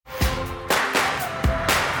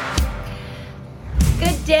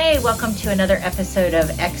welcome to another episode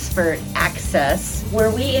of Expert Access,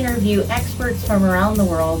 where we interview experts from around the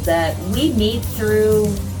world that we meet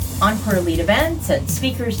through Encore Elite events and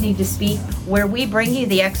Speakers Need to Speak, where we bring you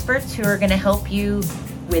the experts who are going to help you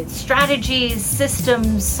with strategies,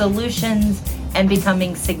 systems, solutions, and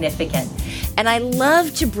becoming significant. And I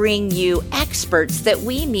love to bring you experts that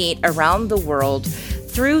we meet around the world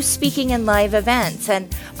through speaking and live events.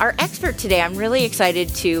 And our expert today, I'm really excited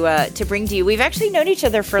to bring to you. We've actually known each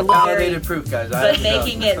other for a little validated proof, guys. But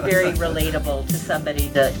making it very relatable to somebody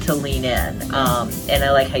to lean in. And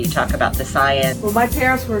I like how you talk about the science. Well, my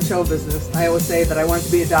parents were in show business. I always say that I wanted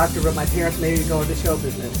to be a doctor, but my parents made me go into show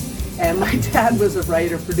business. And my dad was a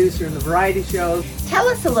writer, producer in the variety shows. Tell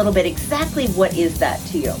us a little bit, exactly what is that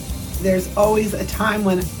to you? There's always a time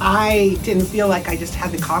when I didn't feel like I just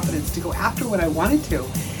had the confidence to go after what I wanted to.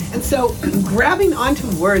 And so grabbing onto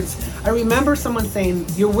words, I remember someone saying,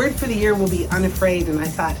 your word for the year will be unafraid. And I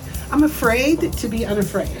thought, I'm afraid to be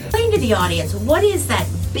unafraid. Explain to the audience, what is that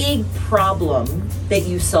big problem that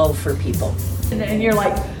you solve for people? And you're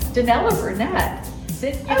like, Dannella Burnett. I'm so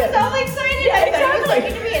excited. Yeah, I'm exactly.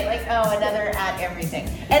 looking to me like, oh, another at everything.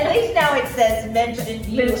 At least now it says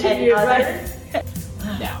mention you and others.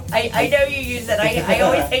 Now. I know you use it. I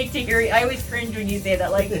always hate to hear. I always cringe when you say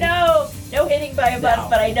that. Like, no hitting by a bus, No.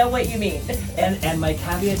 but I know what you mean. And my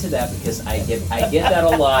caveat to that, because I get that a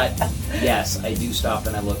lot. Yes, I do stop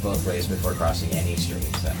and I look both ways before crossing any street.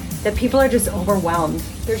 So. That people are just overwhelmed.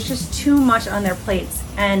 There's just too much on their plates,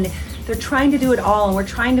 and they're trying to do it all, and we're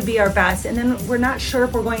trying to be our best, and then we're not sure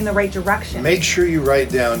if we're going in the right direction. Make sure you write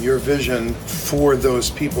down your vision for those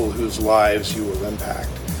people whose lives you will impact.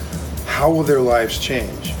 How will their lives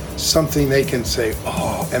change? Something they can say,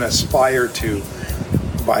 oh, and aspire to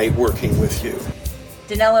by working with you.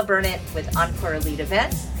 Dannella Burnett with Encore Elite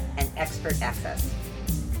Events and Expert Access.